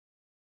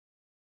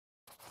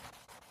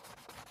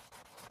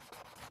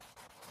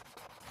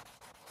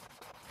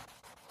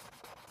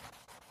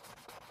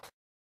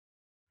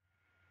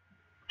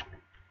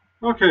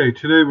Okay,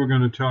 today we're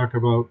going to talk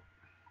about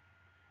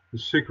The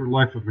Secret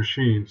Life of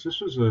Machines. This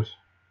was a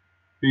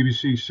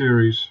BBC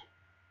series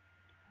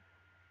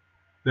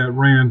that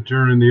ran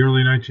during the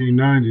early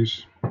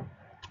 1990s.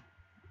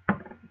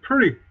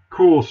 Pretty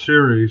cool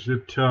series.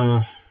 It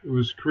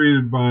was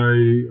created by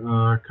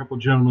a couple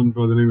gentlemen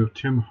by the name of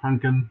Tim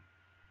Hunkin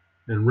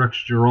and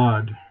Rex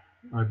Gerard.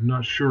 I'm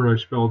not sure I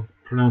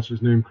pronounced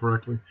his name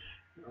correctly.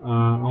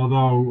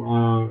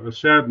 Although, a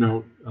sad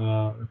note,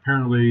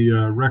 apparently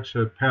Rex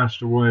had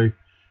passed away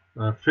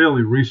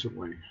fairly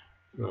recently.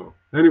 So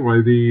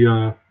anyway,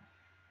 the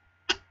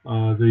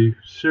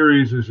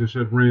series, as I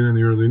said, ran in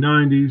the early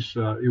 90s.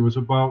 It was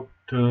about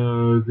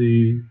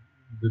the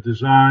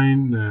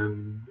design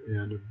and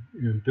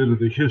a bit of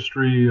the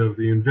history of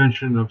the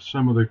invention of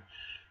some of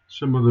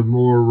the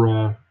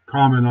more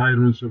common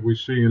items that we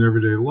see in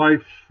everyday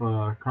life,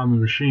 common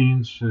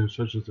machines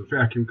such as the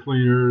vacuum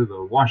cleaner,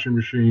 the washing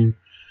machine,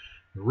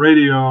 the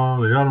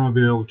radio, the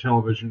automobile, the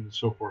television, and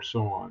so forth,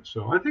 so on.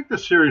 So I think the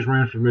series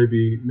ran for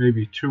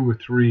maybe 2 or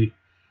 3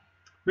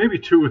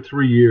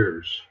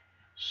 years.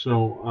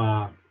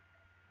 So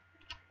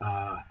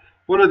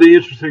one of the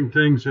interesting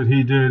things that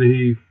he did,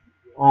 he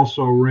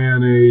also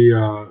ran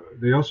a.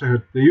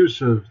 They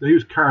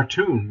used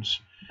cartoons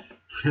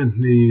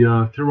in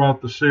the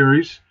throughout the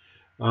series.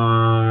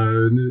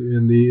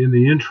 In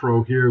the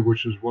intro here,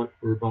 which is what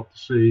we're about to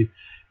see,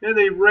 and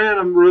they ran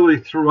them really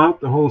throughout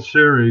the whole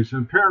series.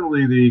 And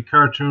apparently, the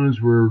cartoons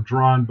were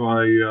drawn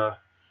by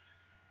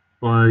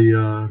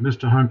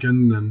Mr.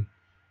 Hunkin,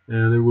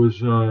 and it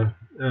was an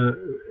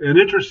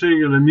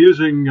interesting and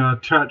amusing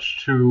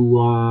touch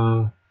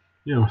to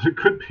it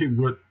could be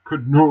what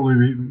could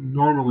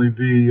normally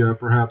be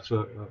perhaps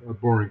a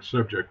boring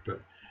subject.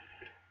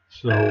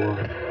 So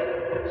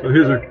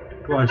here's a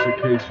classic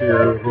case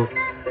here. Look,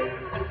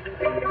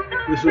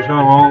 this is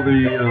how all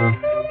the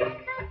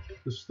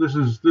this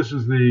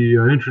is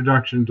the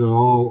introduction to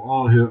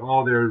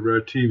all their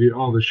TV,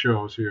 all the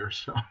shows here.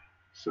 So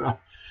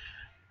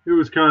it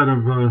was kind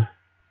of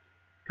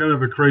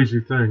a crazy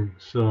thing.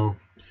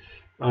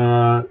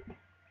 Uh,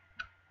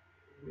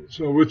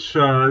 as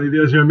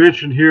I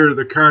mentioned here,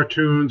 the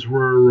cartoons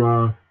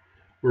were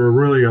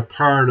really a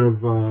part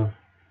of the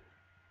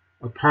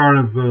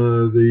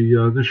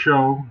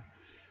show,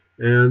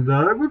 and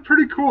it was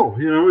pretty cool.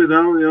 It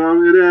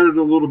added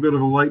a little bit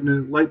of a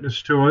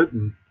lightness to it,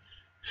 and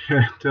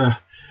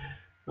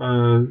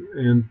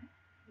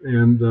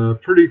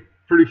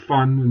pretty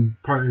fun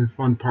and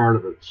fun part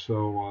of it.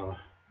 So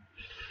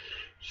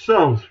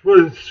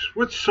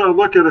let's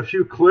look at a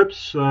few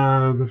clips.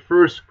 The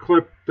first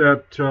clip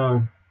that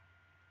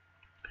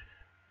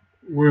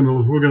we're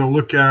gonna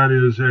look at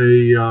is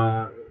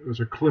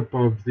a clip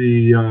of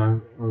the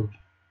of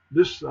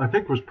this. I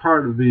think was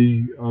part of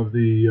the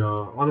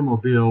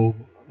automobile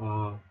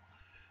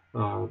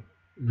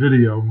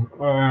video,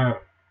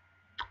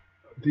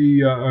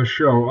 the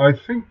show. I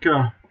think.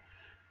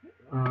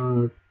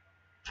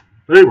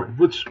 But anyway,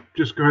 let's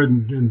just go ahead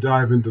and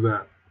dive into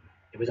that.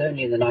 It was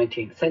only in the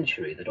 19th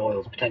century that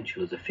oil's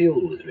potential as a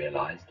fuel was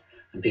realized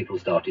and people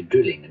started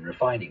drilling and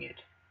refining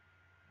it.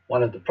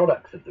 One of the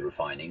products of the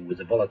refining was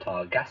a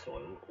volatile gas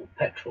oil, or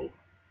petrol.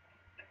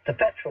 The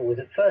petrol was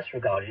at first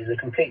regarded as a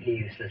completely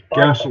useless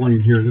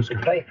gasoline here. The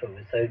vapor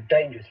was so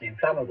dangerously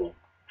inflammable.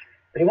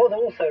 But it was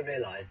also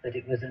realized that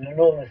it was an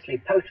enormously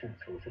potent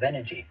source of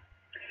energy.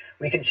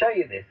 We can show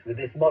you this with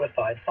this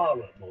modified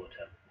firework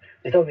mortar.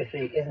 This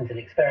obviously isn't an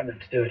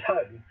experiment to do at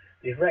home.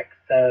 If Rex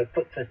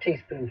puts a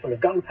teaspoonful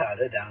of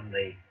gunpowder down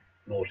the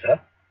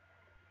mortar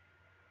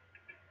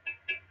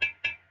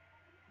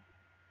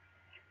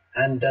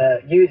and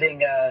using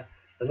the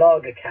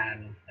lager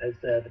can as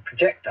the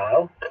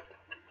projectile,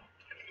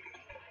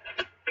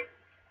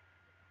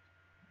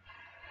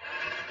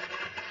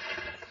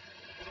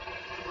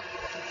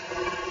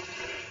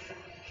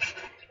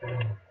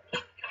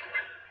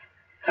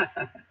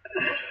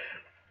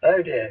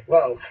 oh dear,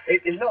 well,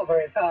 it's not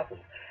very powerful.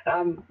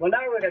 Well,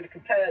 now we're going to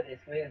compare this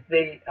with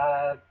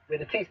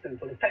a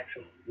teaspoonful of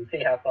petrol and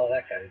see how far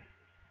that goes.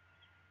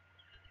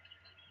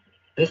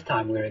 This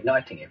time we're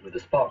igniting it with a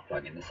spark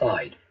plug in the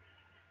side.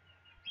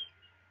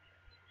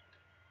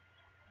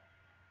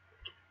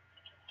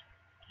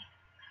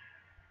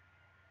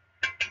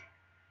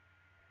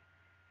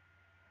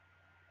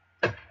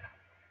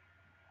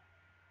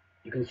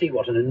 You can see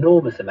what an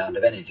enormous amount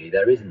of energy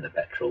there is in the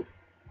petrol.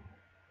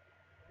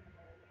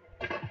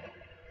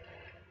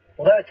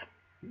 Although it's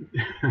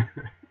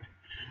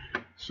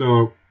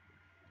So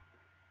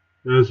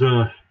there's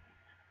I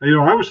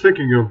was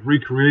thinking of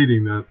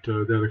recreating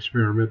that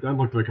experiment. That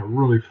looked like a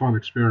really fun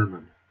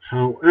experiment.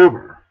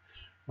 However,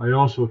 I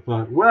also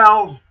thought,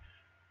 well,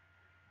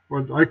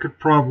 I could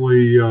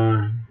probably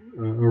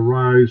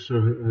arouse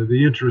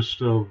the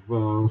interest of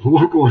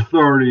local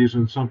authorities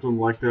in something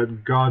like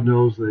that. God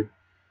knows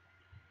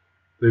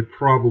they'd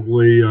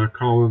probably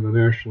call in the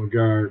National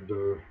Guard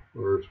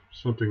or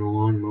something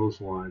along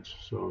those lines.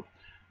 So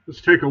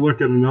let's take a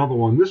look at another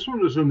one. This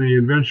one is in the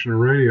invention of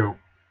radio.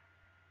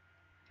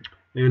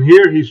 And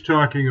here he's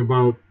talking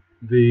about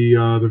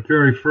the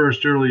very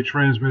first early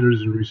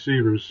transmitters and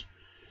receivers,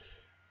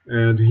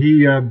 and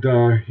he had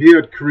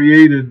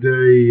recreated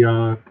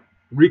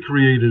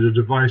a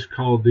device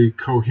called the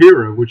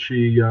Cohera, which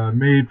he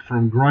made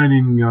from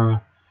grinding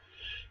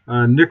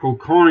nickel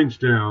coins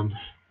down.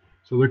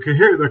 So the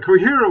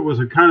Cohera was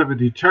a kind of a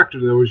detector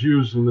that was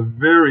used in the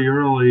very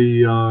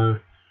early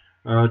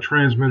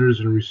transmitters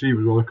and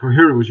receivers. Well, the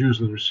Cohera was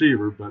used in the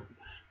receiver, but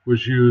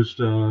was used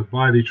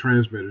by the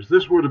transmitters.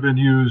 This would have been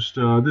used,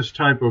 this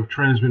type of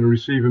transmitter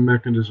receiving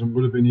mechanism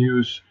would have been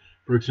used,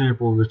 for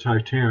example, in the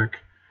Titanic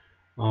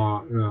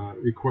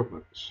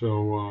equipment.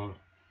 So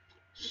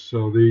let's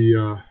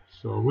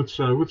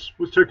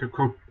take a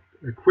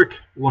quick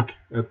look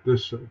at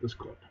this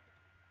clip.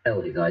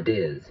 Tell his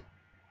ideas.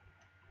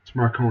 It's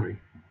Marconi.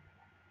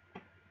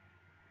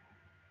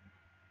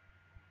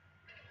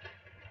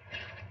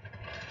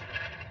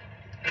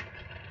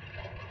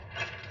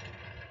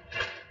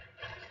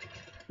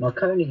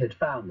 Marconi had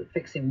found that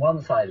fixing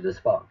one side of the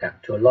spark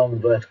gap to a long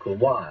vertical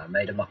wire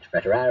made a much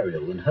better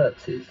aerial than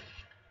Hertz's.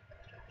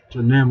 It's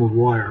enameled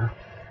wire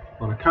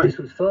on a kite. This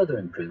was further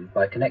improved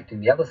by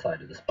connecting the other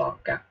side of the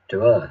spark gap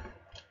to Earth.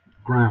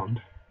 Ground.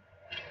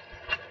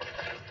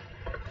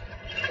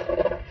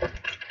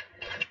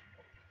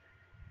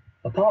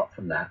 Apart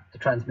from that, the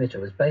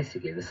transmitter was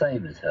basically the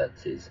same as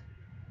Hertz's.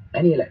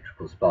 Any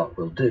electrical spark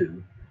will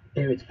do.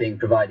 Here it's being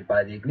provided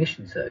by the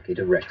ignition circuit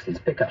of Rex's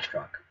pickup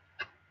truck.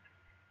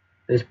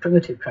 This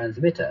primitive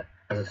transmitter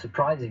has a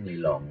surprisingly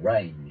long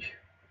range.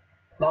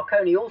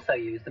 Marconi also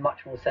used a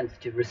much more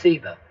sensitive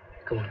receiver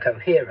called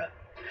Cohera.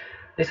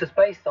 This was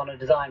based on a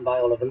design by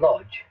Oliver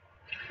Lodge.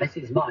 This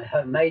is my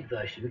homemade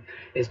version.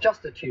 It's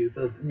just a tube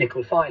of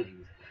nickel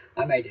filings.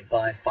 I made it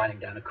by filing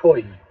down a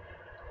coin.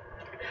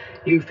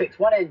 You fix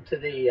one end to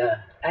the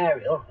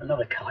aerial,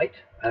 another kite,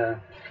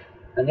 and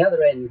the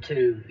other end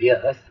to the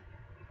Earth.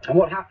 And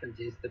what happens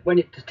is that when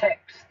it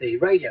detects the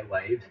radio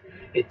waves,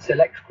 its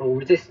electrical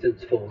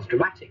resistance falls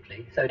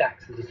dramatically, so it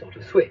acts as a sort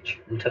of switch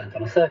and turns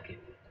on a circuit.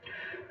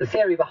 The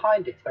theory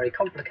behind it's very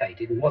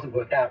complicated and wasn't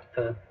worked out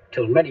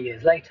till many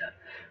years later,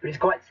 but it's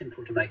quite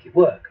simple to make it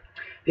work.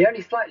 The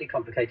only slightly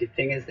complicated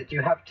thing is that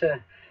you have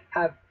to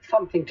have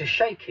something to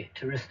shake it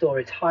to restore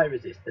its high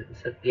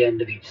resistance at the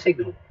end of each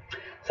signal.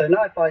 So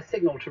now if I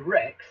signal to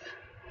Rex,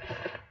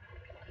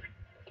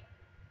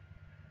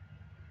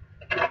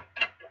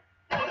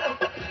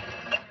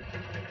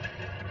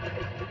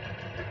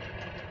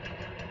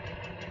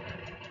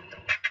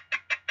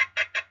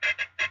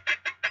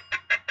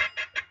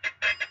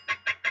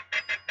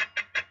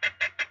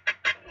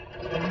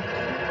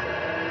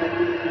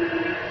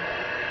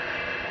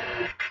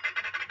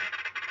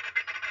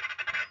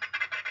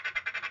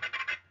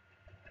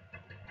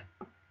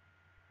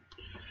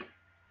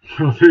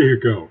 well, there you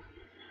go.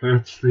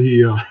 That's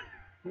the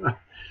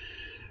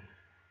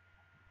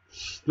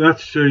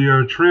that's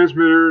your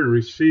transmitter and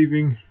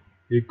receiving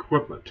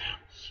equipment.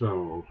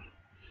 So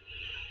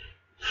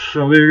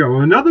there you go.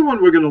 Another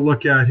one we're going to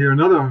look at here,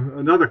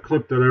 another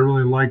clip that I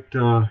really liked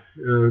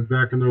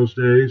back in those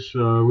days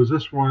was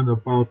this one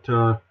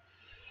about.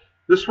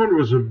 This one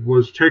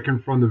was taken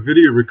from the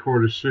video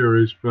recorder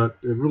series, but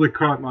it really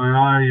caught my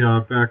eye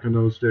back in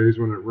those days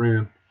when it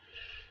ran.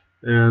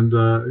 And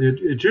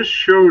it just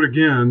showed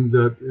again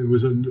that it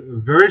was a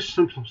very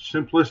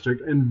simplistic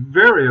and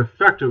very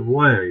effective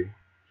way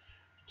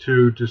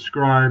to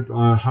describe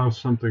how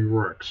something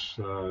works.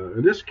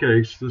 In this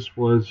case, this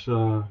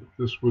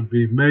would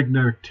be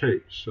magnetic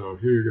tape. So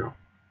here you go.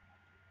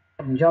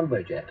 On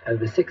Jumbo Jet,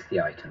 over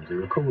 60 items are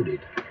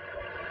recorded.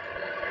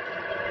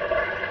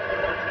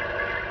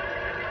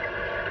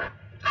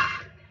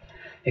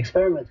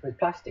 Experiments with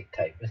plastic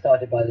tape were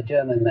started by the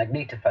German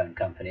Magnetophone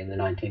company in the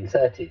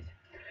 1930s.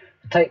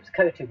 The tape's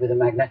coated with a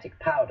magnetic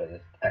powder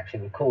that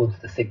actually records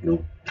the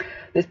signal.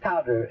 This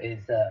powder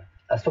is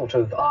a sort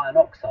of iron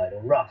oxide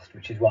or rust,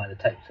 which is why the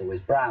tape's always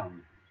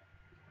brown.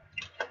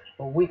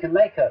 Well, we can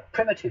make a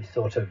primitive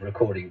sort of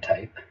recording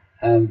tape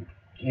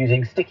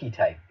using sticky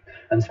tape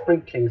and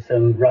sprinkling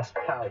some rust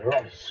powder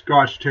on it.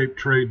 Scotch tape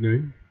trade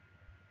name.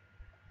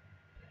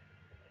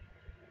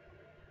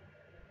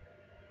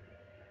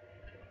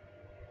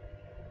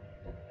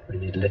 We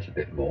need a little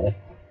bit more.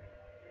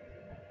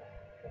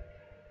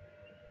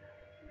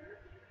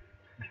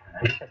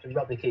 I just have to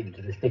rub it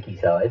into the sticky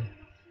side.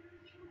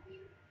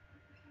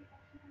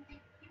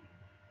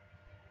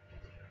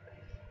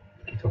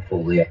 Get off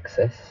all the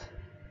excess.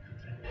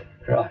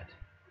 Right.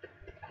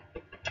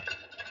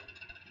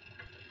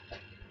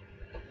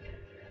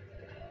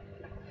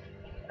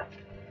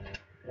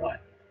 Right.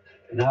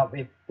 Now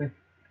we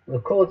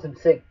record some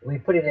we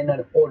put it in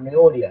an ordinary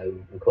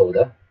audio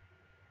recorder.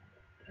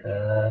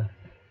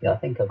 Yeah, I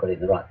think I've got it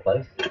in the right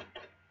place.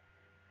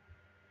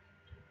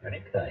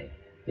 Ready? Okay.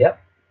 Yep.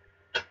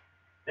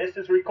 This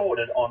is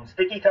recorded on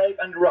sticky tape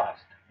and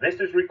rust.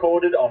 This is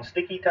recorded on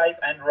sticky tape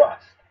and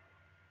rust.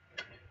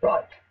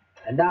 Right.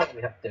 And now what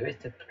we have to do is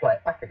to play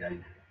it back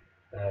again.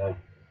 It's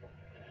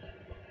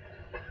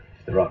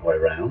the right way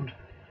round.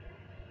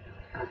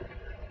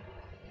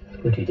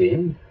 Put it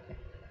in.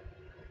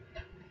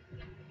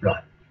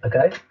 Right.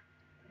 Okay.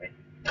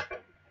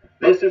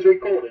 This is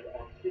recorded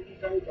on sticky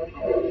tape and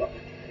roller.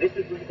 This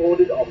is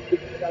recorded on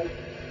sticky tape.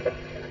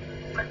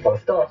 Well,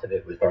 the start of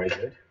it was very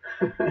good.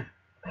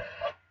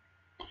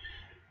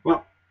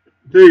 Well,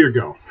 there you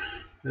go.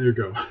 There you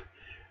go.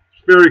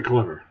 It's very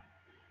clever.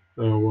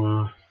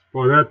 So,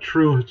 boy, that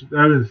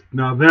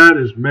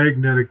is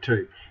magnetic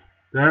tape.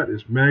 That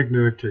is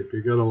magnetic tape.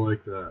 You gotta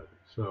like that.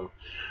 So,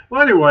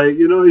 well, anyway,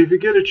 you know, if you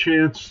get a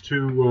chance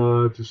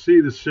to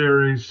see the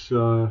series,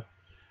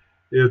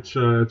 it's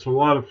a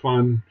lot of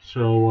fun.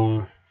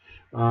 So,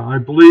 I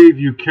believe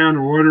you can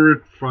order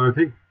it. I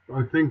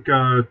think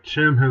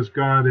Tim has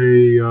got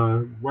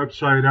a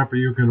website up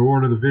where you can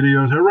order the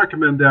videos. I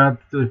recommend that.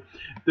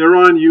 They're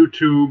on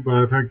YouTube.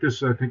 In fact,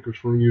 this I think was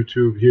from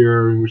YouTube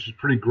here, which is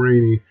pretty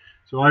grainy.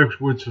 So I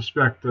would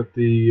suspect that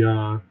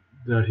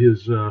that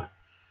his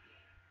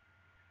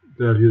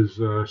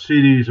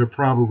CDs are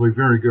probably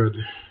very good.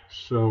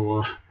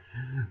 So I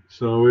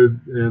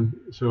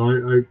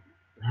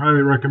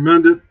highly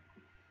recommend it.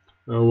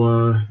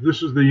 So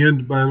this is the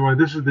end. By the way,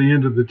 this is the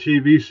end of the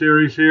TV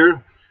series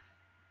here.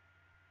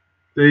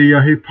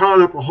 He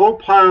piled up a whole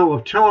pile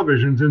of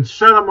televisions and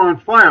set them on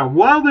fire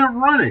while they're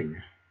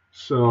running.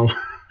 So,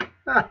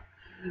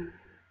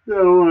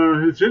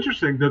 it's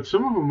interesting that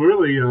some of them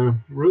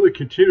really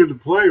continue to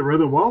play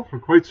rather well for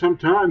quite some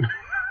time.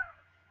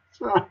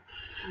 so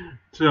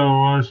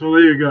there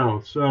you go.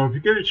 So if you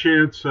get a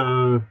chance,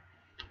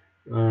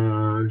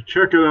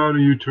 check it out on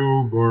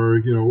YouTube,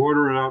 or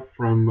order it up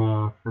from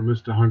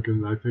Mr.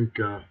 Hunkin. I think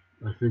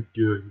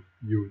you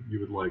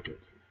would like it.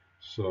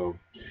 So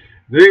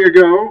there you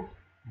go.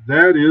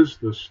 That is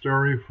the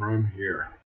story from here.